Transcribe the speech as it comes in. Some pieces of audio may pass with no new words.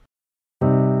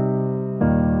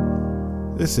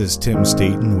This is Tim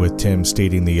Staten with Tim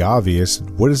Stating the Obvious.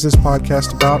 What is this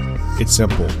podcast about? It's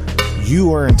simple.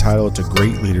 You are entitled to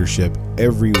great leadership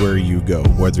everywhere you go,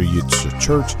 whether it's to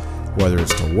church, whether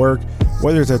it's to work,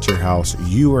 whether it's at your house,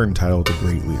 you are entitled to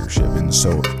great leadership. And so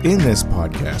in this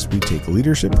podcast, we take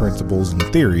leadership principles and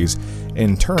theories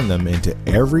and turn them into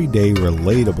everyday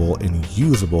relatable and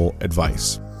usable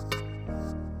advice.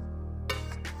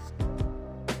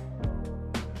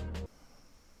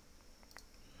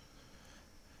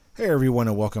 Hey everyone,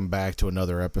 and welcome back to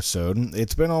another episode.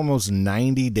 It's been almost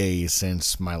 90 days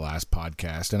since my last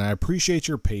podcast, and I appreciate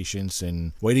your patience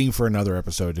in waiting for another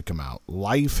episode to come out.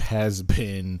 Life has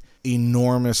been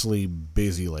enormously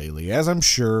busy lately, as I'm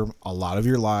sure a lot of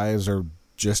your lives are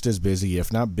just as busy,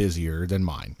 if not busier, than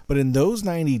mine. But in those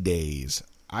 90 days,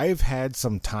 I've had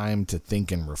some time to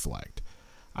think and reflect.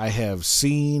 I have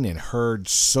seen and heard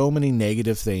so many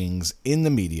negative things in the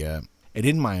media and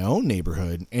in my own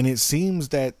neighborhood, and it seems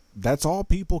that that's all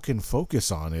people can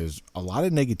focus on is a lot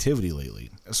of negativity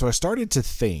lately. So I started to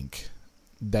think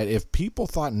that if people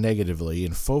thought negatively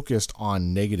and focused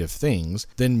on negative things,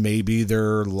 then maybe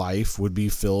their life would be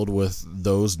filled with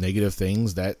those negative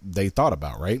things that they thought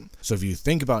about, right? So if you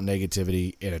think about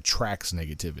negativity, it attracts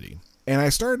negativity. And I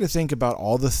started to think about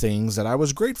all the things that I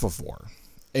was grateful for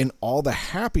and all the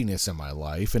happiness in my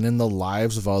life and in the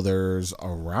lives of others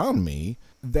around me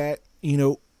that,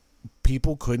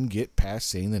 people couldn't get past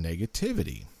seeing the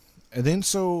negativity. And then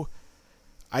so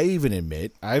I even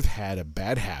admit I've had a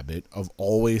bad habit of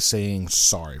always saying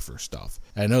sorry for stuff.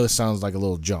 I know this sounds like a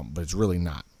little jump, but it's really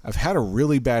not. I've had a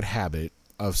really bad habit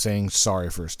of saying sorry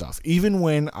for stuff, even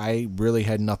when I really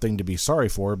had nothing to be sorry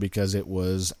for because it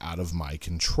was out of my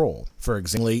control. For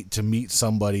example, late to meet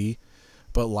somebody,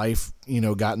 but life,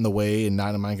 got in the way and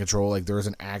not in my control. Like there was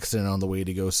an accident on the way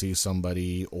to go see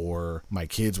somebody, or my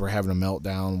kids were having a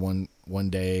meltdown one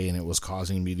day and it was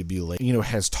causing me to be late,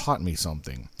 has taught me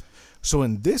something. So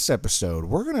in this episode,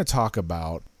 we're going to talk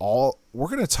about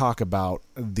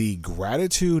the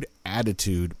gratitude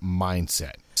attitude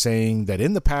mindset, saying that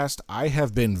in the past, I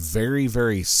have been very,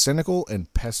 very cynical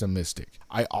and pessimistic.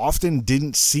 I often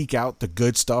didn't seek out the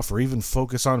good stuff or even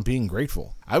focus on being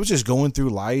grateful. I was just going through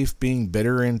life being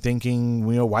bitter and thinking,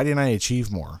 why didn't I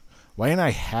achieve more? Why didn't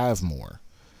I have more?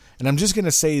 And I'm just going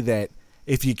to say that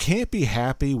if you can't be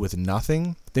happy with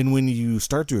nothing, then when you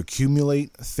start to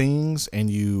accumulate things and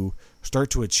you start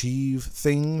to achieve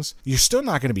things, you're still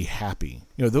not going to be happy.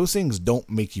 Those things don't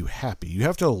make you happy. You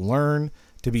have to learn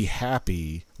to be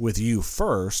happy with you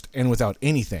first and without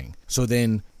anything. So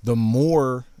then the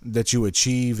more that you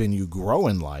achieve and you grow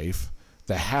in life,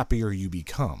 the happier you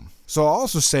become. So I'll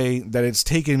also say that it's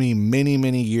taken me many,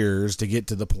 many years to get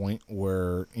to the point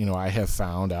where, I have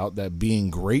found out that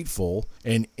being grateful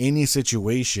in any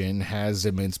situation has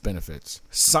immense benefits.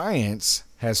 Science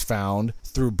has found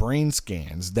through brain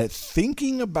scans that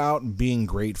thinking about being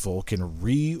grateful can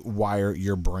rewire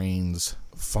your brain's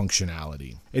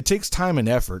functionality. It takes time and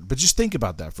effort, but just think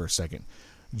about that for a second.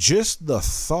 Just the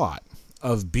thought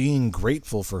of being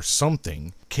grateful for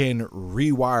something can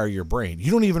rewire your brain.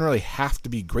 You don't even really have to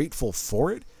be grateful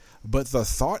for it, but the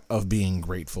thought of being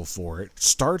grateful for it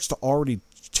starts to already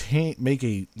make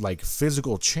a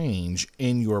physical change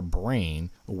in your brain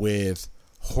with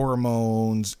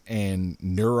hormones and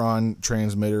neuron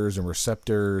transmitters and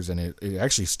receptors, and it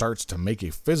actually starts to make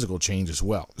a physical change as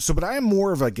well. So, but I am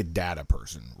more of a data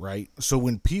person, right? So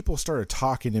when people started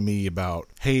talking to me about,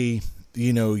 hey,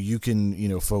 you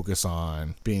can, focus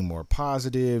on being more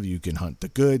positive. You can hunt the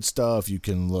good stuff. You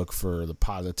can look for the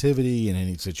positivity in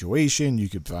any situation. You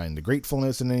could find the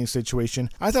gratefulness in any situation.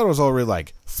 I thought it was all really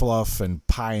fluff and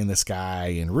pie in the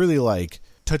sky and really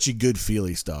touchy, good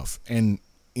feely stuff. And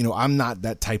I'm not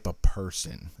that type of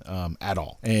person at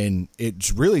all. And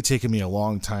it's really taken me a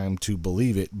long time to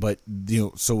believe it. But,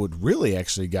 so what really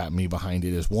actually got me behind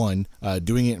it is one,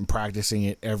 doing it and practicing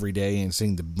it every day and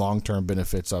seeing the long-term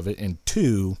benefits of it. And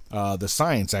two, the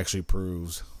science actually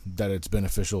proves that it's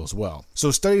beneficial as well. So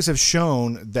studies have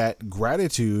shown that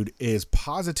gratitude is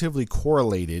positively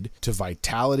correlated to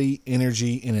vitality,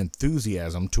 energy, and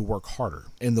enthusiasm to work harder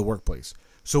in the workplace.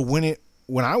 So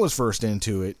when I was first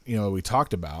into it, we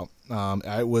talked about,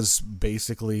 I was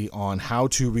basically on how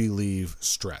to relieve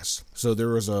stress. So there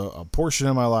was a portion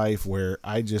of my life where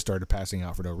I just started passing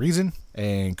out for no reason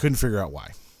and couldn't figure out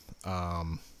why.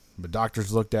 The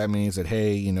doctors looked at me and said,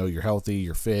 hey, you're healthy,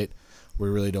 you're fit. We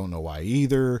really don't know why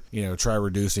either. Try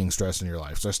reducing stress in your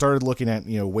life. So I started looking at,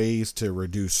 ways to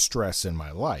reduce stress in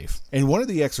my life. And one of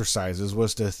the exercises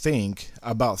was to think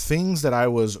about things that I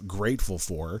was grateful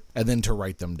for and then to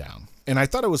write them down. And I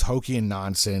thought it was hokey and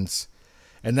nonsense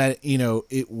and that,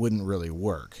 it wouldn't really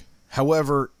work.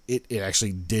 However, it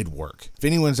actually did work. If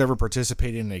anyone's ever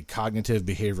participated in a cognitive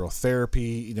behavioral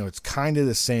therapy, it's kind of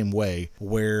the same way,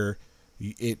 where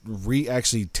it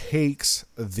actually takes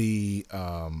the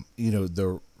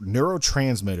the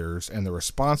neurotransmitters and the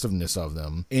responsiveness of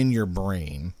them in your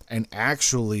brain and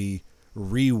actually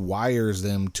rewires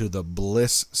them to the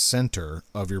bliss center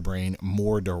of your brain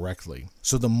more directly.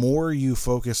 So the more you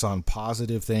focus on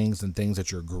positive things and things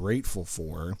that you're grateful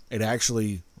for, it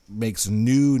actually makes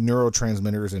new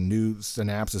neurotransmitters and new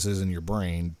synapses in your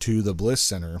brain to the bliss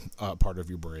center part of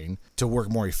your brain to work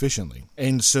more efficiently.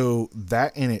 And so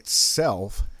that in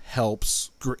itself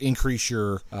helps increase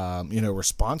your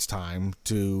response time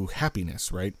to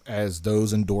happiness, right? As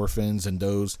those endorphins and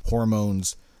those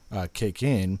hormones kick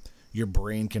in, your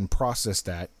brain can process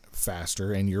that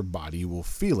faster and your body will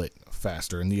feel it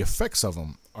faster, and the effects of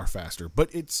them are faster.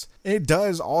 But it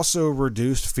does also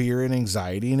reduce fear and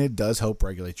anxiety, and it does help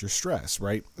regulate your stress,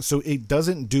 right? So it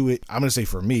doesn't do it, I'm going to say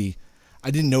for me,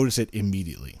 I didn't notice it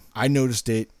immediately. I noticed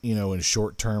it, in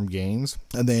short-term gains,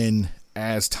 and then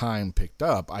as time picked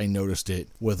up, I noticed it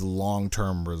with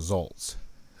long-term results.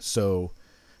 So,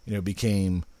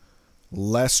 became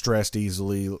less stressed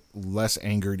easily, less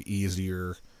angered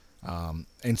easier.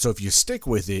 And so if you stick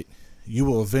with it, you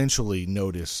will eventually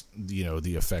notice,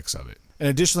 the effects of it. And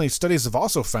additionally, studies have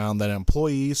also found that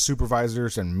employees,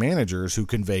 supervisors, and managers who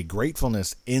convey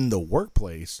gratefulness in the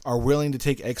workplace are willing to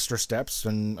take extra steps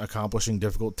in accomplishing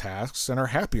difficult tasks and are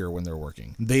happier when they're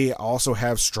working. They also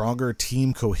have stronger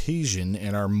team cohesion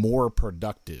and are more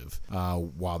productive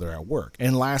while they're at work.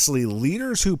 And lastly,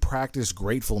 leaders who practice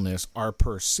gratefulness are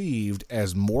perceived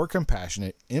as more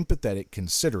compassionate, empathetic,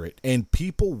 considerate, and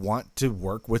people want to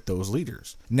work with those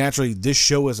leaders. Naturally, this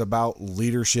show is about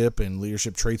leadership and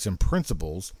leadership traits and principles.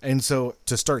 And so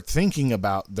to start thinking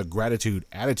about the gratitude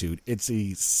attitude, it's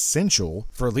essential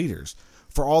for leaders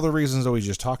for all the reasons that we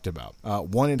just talked about.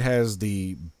 One, it has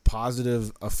the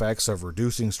positive effects of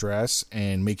reducing stress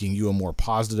and making you a more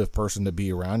positive person to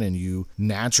be around, and you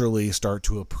naturally start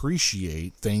to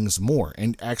appreciate things more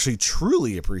and actually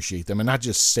truly appreciate them and not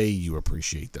just say you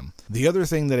appreciate them. The other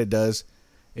thing that it does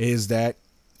is that,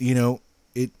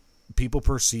 people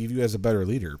perceive you as a better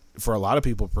leader. For a lot of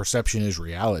people, perception is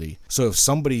reality. So if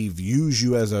somebody views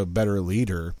you as a better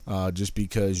leader just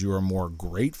because you are more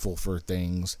grateful for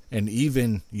things, and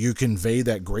even you convey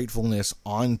that gratefulness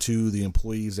onto the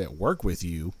employees that work with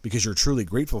you because you're truly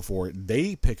grateful for it,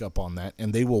 they pick up on that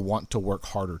and they will want to work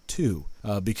harder too,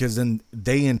 because then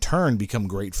they in turn become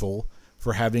grateful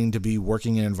for having to be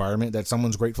working in an environment that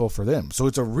someone's grateful for them. So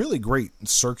it's a really great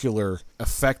circular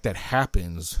effect that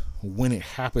happens when it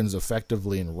happens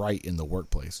effectively and right in the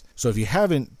workplace. So if you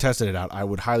haven't tested it out, I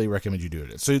would highly recommend you do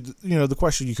it. So, the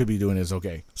question you could be doing is,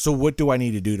 okay, so what do I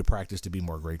need to do to practice to be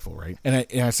more grateful, right? And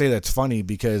I say that's funny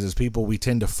because as people, we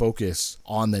tend to focus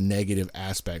on the negative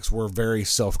aspects. We're very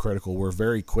self-critical. We're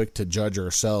very quick to judge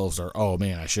ourselves, or, oh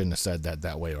man, I shouldn't have said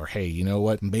that way. Or, hey, you know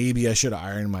what? Maybe I should have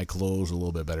ironed my clothes a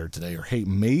little bit better today. Or, hey,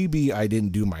 maybe I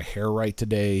didn't do my hair right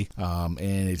today. And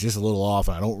it's just a little off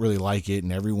and I don't really like it.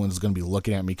 And everyone's going to be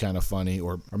looking at me kind of funny.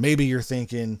 Or maybe you're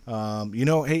thinking,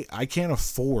 hey, I can't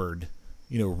afford,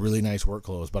 really nice work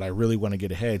clothes, but I really want to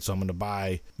get ahead. So I'm going to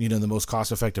buy, the most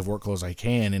cost-effective work clothes I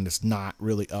can. And it's not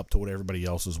really up to what everybody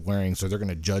else is wearing. So they're going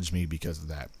to judge me because of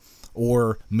that.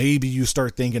 Or maybe you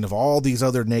start thinking of all these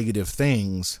other negative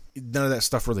things. None of that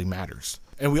stuff really matters.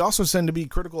 And we also tend to be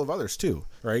critical of others too,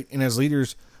 right? And as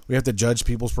leaders, we have to judge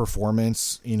people's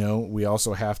performance. We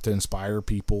also have to inspire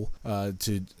people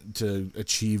to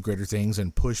achieve greater things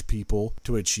and push people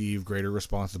to achieve greater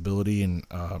responsibility and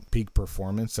peak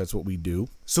performance. That's what we do.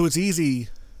 So it's easy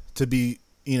to be,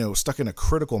 stuck in a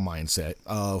critical mindset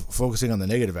of focusing on the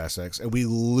negative aspects, and we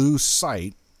lose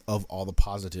sight of all the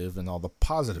positive and all the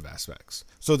positive aspects.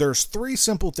 So there's 3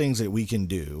 simple things that we can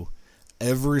do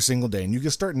every single day. And you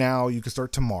can start now, you can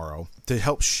start tomorrow to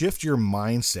help shift your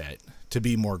mindset to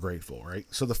be more grateful, right?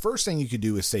 So the first thing you could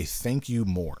do is say thank you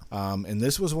more. And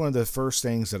this was one of the first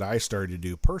things that I started to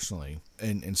do personally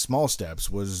in small steps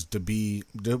was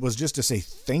just to say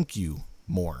thank you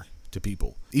more to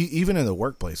people, even in the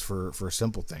workplace for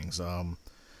simple things.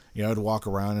 I'd walk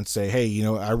around and say, hey,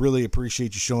 I really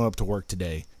appreciate you showing up to work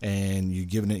today and you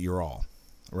giving it your all,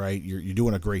 right? You're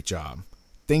doing a great job.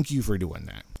 Thank you for doing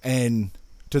that. And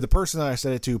to the person that I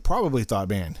said it to probably thought,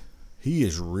 man, he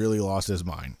has really lost his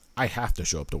mind. I have to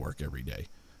show up to work every day.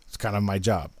 It's kind of my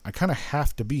job. I kind of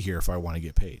have to be here if I want to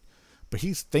get paid. But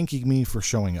he's thanking me for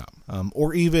showing up.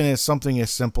 Or even as something as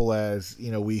simple as,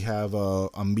 we have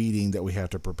a meeting that we have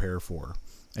to prepare for.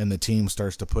 and the team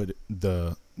starts to put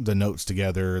the notes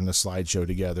together and the slideshow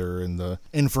together and the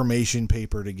information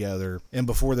paper together. And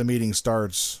before the meeting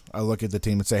starts, I look at the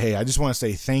team and say, hey, I just want to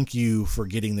say thank you for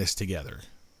getting this together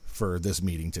for this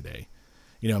meeting today.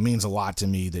 It means a lot to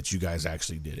me that you guys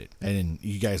actually did it, and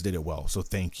you guys did it well. So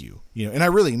thank you. And I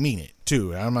really mean it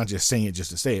too. I'm not just saying it just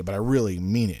to say it, but I really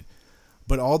mean it.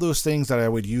 But all those things that I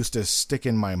would used to stick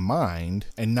in my mind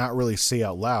and not really say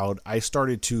out loud, I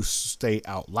started to say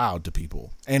out loud to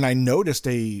people. And I noticed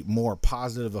a more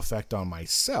positive effect on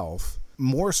myself,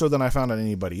 more so than I found on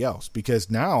anybody else.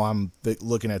 Because now I'm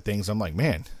looking at things, I'm like,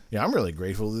 man, I'm really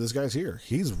grateful that this guy's here.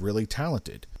 He's really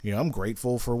talented. I'm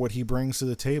grateful for what he brings to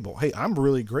the table. Hey, I'm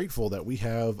really grateful that we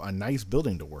have a nice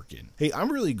building to work in. Hey,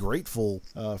 I'm really grateful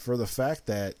for the fact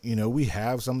that, we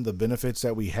have some of the benefits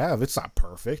that we have. It's not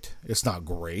perfect. It's not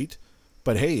great.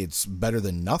 But hey, it's better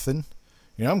than nothing.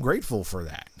 I'm grateful for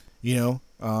that.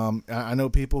 I know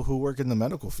people who work in the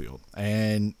medical field,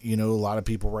 and, a lot of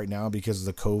people right now, because of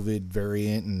the COVID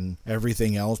variant and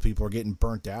everything else, people are getting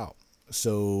burnt out.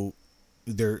 So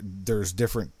there's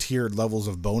different tiered levels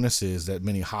of bonuses that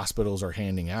many hospitals are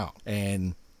handing out.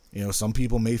 And, some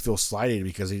people may feel slighted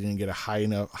because they didn't get a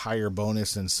higher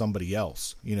bonus than somebody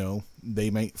else. They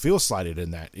may feel slighted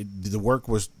in that.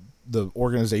 The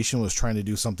organization was trying to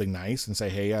do something nice and say,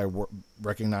 hey, I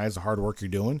recognize the hard work you're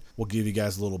doing. We'll give you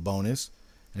guys a little bonus.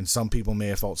 And some people may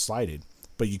have felt slighted.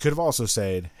 But you could have also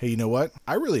said, hey, you know what?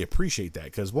 I really appreciate that,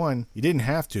 because one, you didn't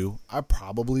have to. I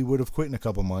probably would have quit in a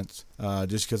couple months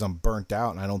just because I'm burnt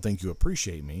out and I don't think you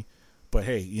appreciate me. But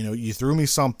hey, you threw me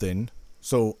something.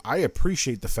 So I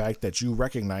appreciate the fact that you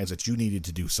recognize that you needed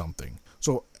to do something.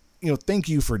 So, thank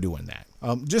you for doing that.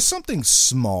 Just something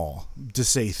small to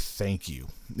say thank you.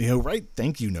 Write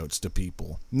thank you notes to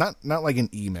people. Not like in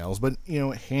emails, but,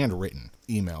 handwritten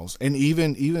emails. And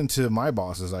even to my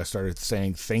bosses, I started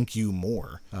saying thank you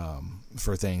more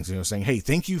for things, saying, hey,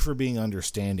 thank you for being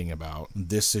understanding about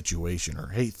this situation. Or,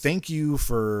 hey, thank you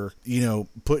for,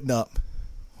 putting up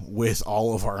with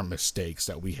all of our mistakes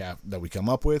that we come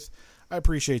up with. I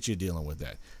appreciate you dealing with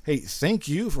that. Hey, thank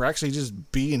you for actually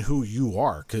just being who you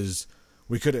are, because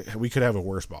we could have a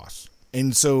worse boss.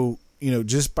 And so,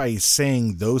 just by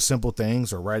saying those simple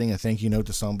things or writing a thank you note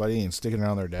to somebody and sticking it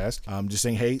on their desk, just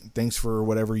saying, hey, thanks for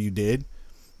whatever you did,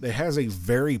 it has a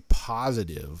very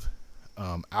positive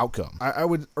outcome. I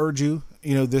would urge you,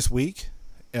 this week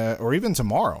or even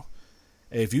tomorrow,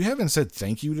 if you haven't said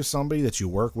thank you to somebody that you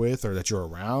work with or that you're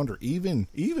around, or even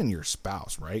your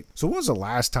spouse, right? So when was the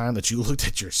last time that you looked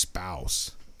at your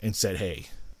spouse and said, hey,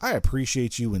 I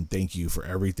appreciate you and thank you for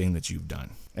everything that you've done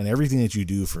and everything that you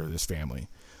do for this family,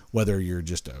 whether you're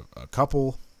just a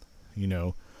couple,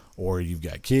 or you've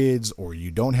got kids or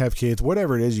you don't have kids,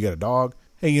 whatever it is, you got a dog.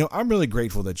 Hey, I'm really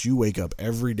grateful that you wake up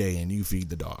every day and you feed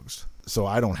the dogs so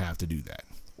I don't have to do that.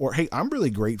 Or, hey, I'm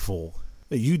really grateful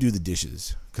that you do the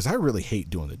dishes, because I really hate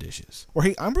doing the dishes. Or,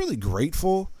 hey, I'm really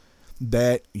grateful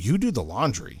that you do the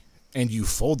laundry and you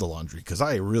fold the laundry, because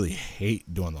I really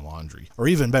hate doing the laundry. Or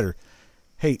even better,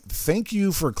 hey, thank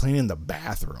you for cleaning the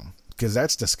bathroom, because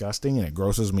that's disgusting and it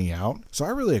grosses me out. So I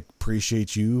really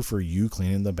appreciate you for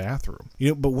cleaning the bathroom.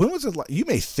 But when was it? You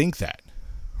may think that,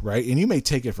 right? And you may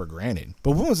take it for granted.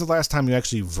 But when was the last time you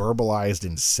actually verbalized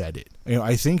and said it?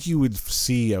 I think you would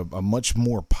see a much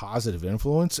more positive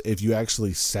influence if you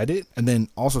actually said it, and then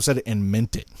also said it and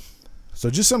meant it. So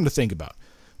just something to think about.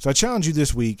 So I challenge you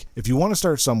this week, if you want to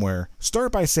start somewhere,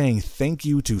 start by saying thank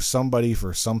you to somebody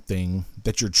for something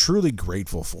that you're truly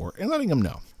grateful for and letting them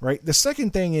know, right? The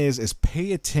second thing is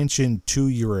pay attention to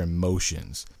your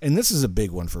emotions. And this is a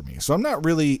big one for me. So I'm not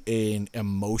really an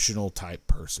emotional type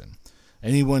person.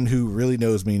 Anyone who really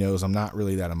knows me knows I'm not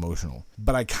really that emotional,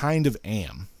 but I kind of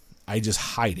am. I just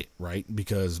hide it, right?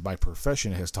 Because my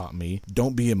profession has taught me,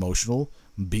 don't be emotional,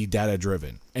 be data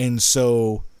driven. And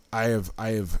so I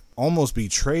have almost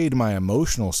betrayed my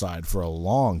emotional side for a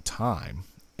long time,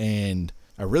 and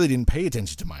I really didn't pay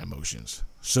attention to my emotions.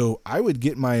 So I would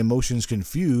get my emotions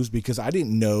confused because I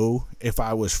didn't know if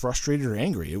I was frustrated or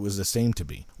angry. It was the same to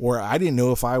me. Or I didn't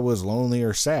know if I was lonely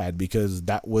or sad because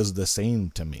that was the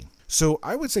same to me. So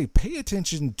I would say pay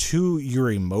attention to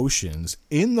your emotions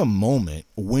in the moment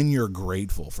when you're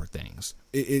grateful for things.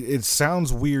 It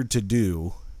sounds weird to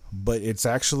do, but it's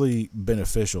actually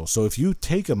beneficial. So if you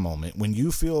take a moment when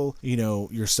you feel,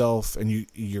 yourself, and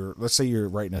you're, let's say you're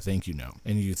writing a thank you note,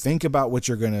 and you think about what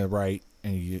you're going to write,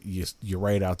 and you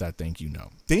write out that thank you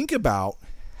note. Think about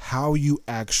how you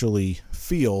actually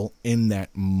feel in that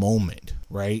moment,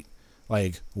 right?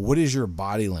 Like, what does your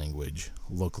body language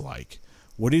look like?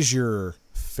 What is your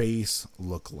face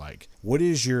look like? What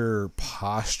does your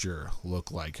posture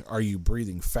look like? Are you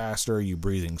breathing faster? Are you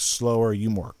breathing slower? Are you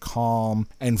more calm?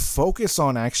 And focus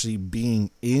on actually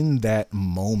being in that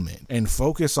moment, and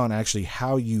focus on actually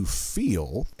how you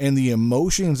feel and the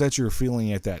emotions that you're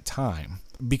feeling at that time,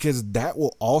 because that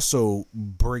will also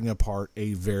bring apart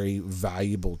a very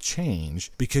valuable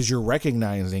change, because you're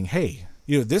recognizing, hey,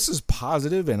 this is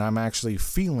positive and I'm actually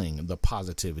feeling the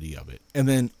positivity of it. And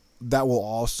then that will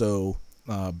also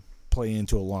play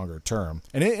into a longer term.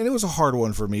 And it was a hard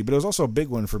one for me, but it was also a big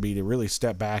one for me to really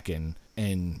step back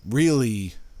and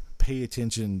really pay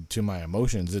attention to my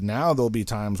emotions. And now there'll be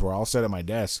times where I'll sit at my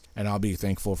desk and I'll be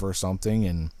thankful for something,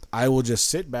 and I will just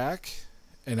sit back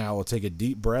and I will take a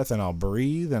deep breath and I'll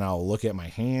breathe and I'll look at my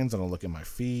hands and I'll look at my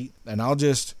feet and I'll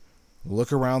just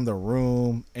look around the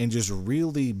room and just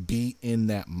really be in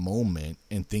that moment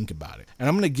and think about it. And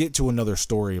I'm going to get to another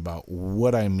story about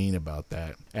what I mean about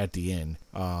that at the end,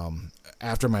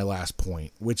 after my last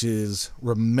point, which is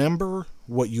remember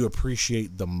what you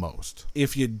appreciate the most.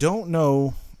 If you don't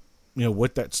know,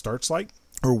 what that starts like,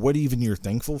 or what even you're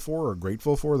thankful for or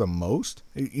grateful for the most,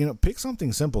 pick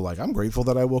something simple like, I'm grateful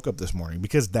that I woke up this morning,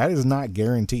 because that is not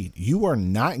guaranteed. You are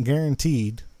not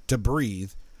guaranteed to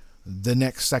breathe the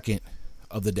next second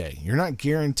of the day. You're not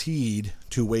guaranteed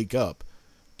to wake up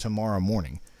tomorrow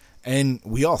morning. And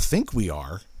we all think we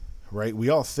are, right? We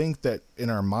all think that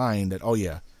in our mind that, oh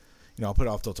yeah, I'll put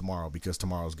it off till tomorrow because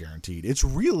tomorrow's guaranteed. It's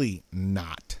really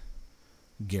not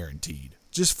guaranteed.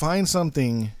 Just find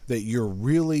something that you're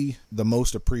really the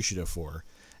most appreciative for.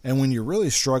 And when you're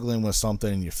really struggling with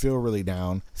something and you feel really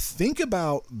down, think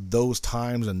about those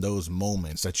times and those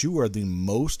moments that you are the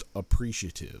most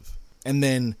appreciative. And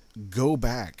then go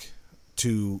back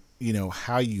to,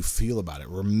 how you feel about it.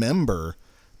 Remember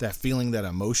that feeling, that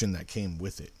emotion that came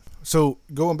with it. So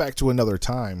going back to another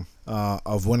time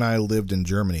of when I lived in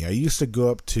Germany, I used to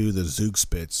go up to the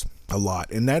Zugspitze a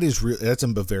lot. And that's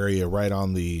in Bavaria, right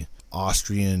on the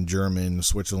Austrian, German,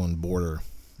 Switzerland border,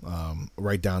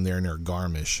 right down there near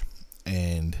Garmisch.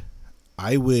 And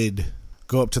I would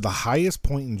go up to the highest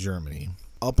point in Germany,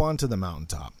 up onto the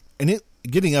mountaintop. And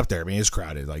getting up there, it's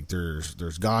crowded. Like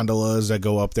there's gondolas that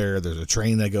go up there. There's a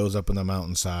train that goes up in the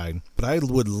mountainside. But I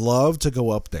would love to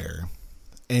go up there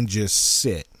and just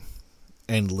sit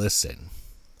and listen,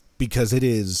 because it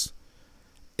is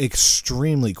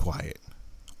extremely quiet.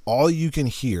 All you can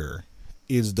hear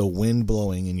is the wind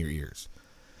blowing in your ears.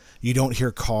 You don't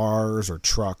hear cars or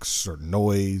trucks or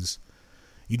noise.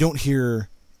 You don't hear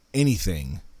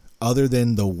anything other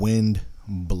than the wind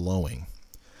blowing.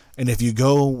 And if you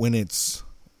go when it's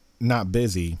not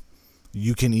busy,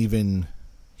 you can even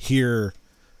hear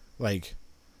like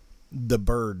the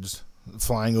birds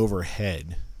flying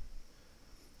overhead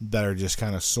that are just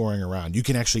kind of soaring around. You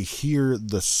can actually hear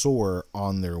the soar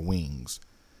on their wings.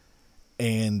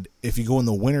 And if you go in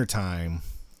the wintertime,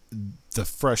 the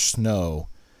fresh snow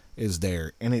is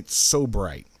there and it's so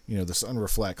bright. The sun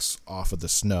reflects off of the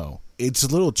snow. It's a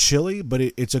little chilly, but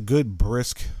it's a good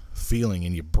brisk feeling,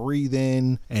 and you breathe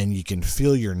in and you can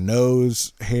feel your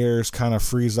nose hairs kind of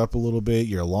freeze up a little bit.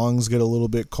 Your lungs get a little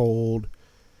bit cold.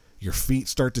 Your feet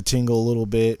start to tingle a little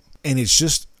bit. And it's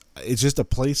just a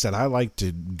place that I like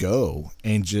to go,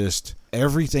 and just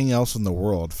everything else in the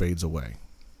world fades away.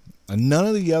 And none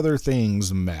of the other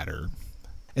things matter.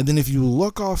 And then if you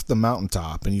look off the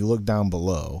mountaintop and you look down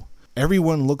below,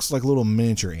 everyone looks like little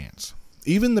miniature ants.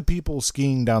 Even the people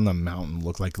skiing down the mountain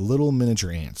look like little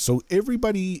miniature ants. So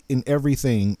everybody and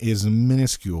everything is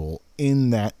minuscule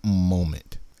in that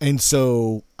moment. And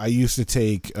so I used to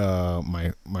take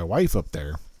my wife up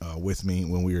there with me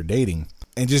when we were dating,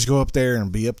 and just go up there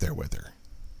and be up there with her.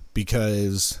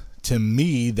 Because to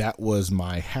me, that was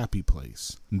my happy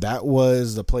place. That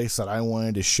was the place that I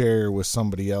wanted to share with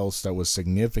somebody else that was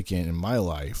significant in my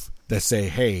life, that say,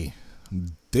 hey,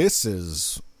 this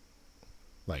is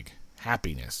like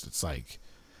happiness. It's like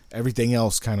everything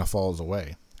else kind of falls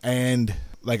away. And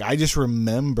like, I just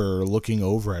remember looking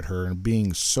over at her and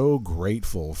being so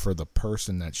grateful for the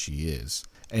person that she is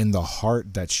and the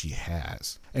heart that she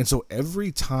has. And so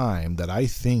every time that I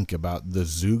think about the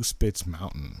Zugspitze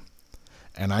Mountain,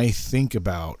 and I think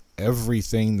about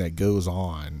everything that goes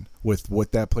on with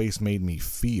what that place made me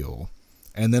feel,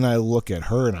 and then I look at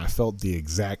her and I felt the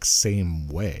exact same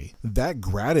way, that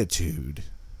gratitude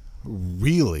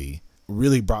really,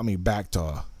 really brought me back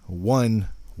to, one,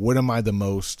 what am I the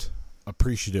most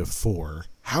appreciative for?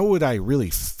 How would I really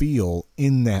feel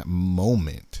in that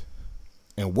moment?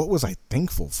 And what was I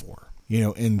thankful for?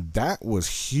 And that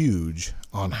was huge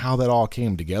on how that all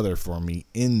came together for me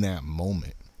in that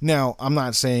moment. Now, I'm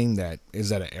not saying that is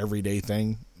that an everyday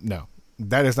thing. No,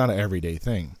 that is not an everyday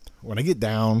thing. When I get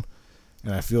down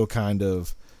and I feel kind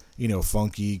of,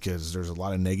 funky because there's a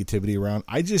lot of negativity around,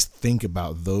 I just think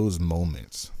about those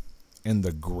moments and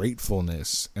the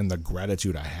gratefulness and the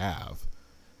gratitude I have.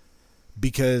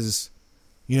 Because,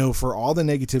 for all the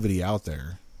negativity out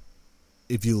there,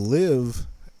 if you live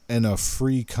in a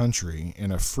free country,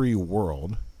 in a free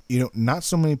world, not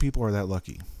so many people are that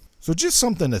lucky. So just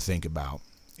something to think about.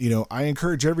 I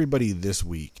encourage everybody this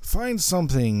week, find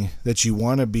something that you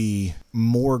want to be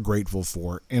more grateful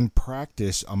for and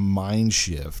practice a mind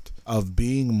shift of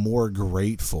being more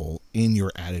grateful in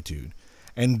your attitude,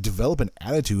 and develop an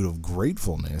attitude of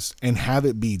gratefulness and have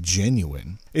it be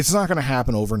genuine. It's not going to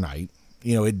happen overnight.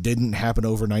 It didn't happen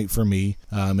overnight for me.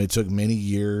 It took many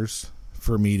years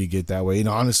for me to get that way. And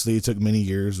honestly, it took many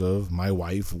years of my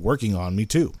wife working on me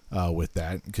too, with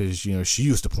that. Because, she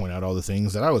used to point out all the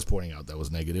things that I was pointing out that was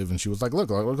negative. And she was like,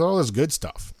 look at all this good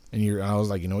stuff. And I was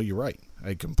like, you're right.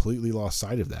 I completely lost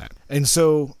sight of that. And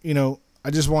so,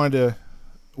 I just wanted to,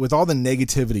 with all the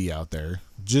negativity out there,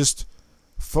 just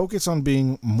focus on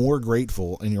being more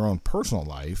grateful in your own personal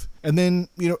life. And then,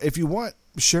 if you want,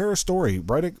 share a story,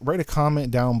 write a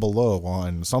comment down below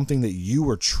on something that you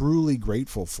were truly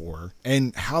grateful for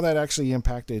and how that actually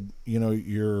impacted,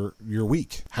 your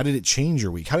week. How did it change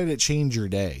your week? How did it change your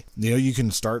day? You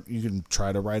can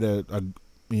try to write a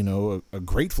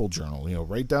grateful journal,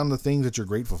 write down the things that you're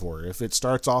grateful for. If it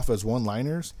starts off as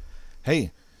one-liners,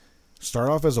 hey, start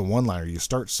off as a one-liner. You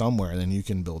start somewhere and then you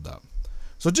can build up.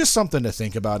 So just something to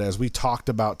think about as we talked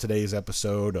about today's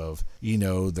episode of,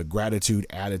 the gratitude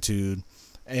attitude.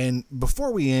 And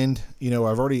before we end,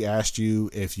 I've already asked you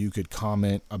if you could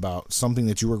comment about something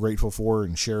that you were grateful for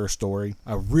and share a story.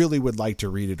 I really would like to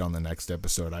read it on the next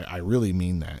episode. I really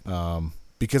mean that,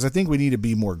 because I think we need to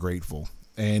be more grateful.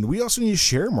 And we also need to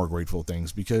share more grateful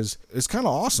things because it's kind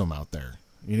of awesome out there.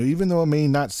 Even though it may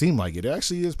not seem like it, it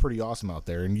actually is pretty awesome out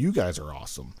there. And you guys are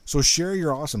awesome. So share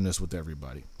your awesomeness with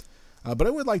everybody. But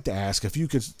I would like to ask if you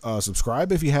could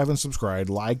subscribe if you haven't subscribed,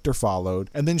 liked or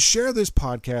followed, and then share this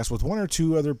podcast with one or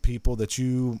two other people that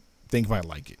you think might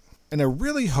like it. And I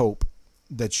really hope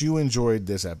that you enjoyed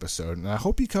this episode, and I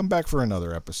hope you come back for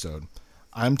another episode.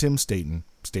 I'm Tim Staten,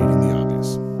 stating the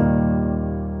obvious.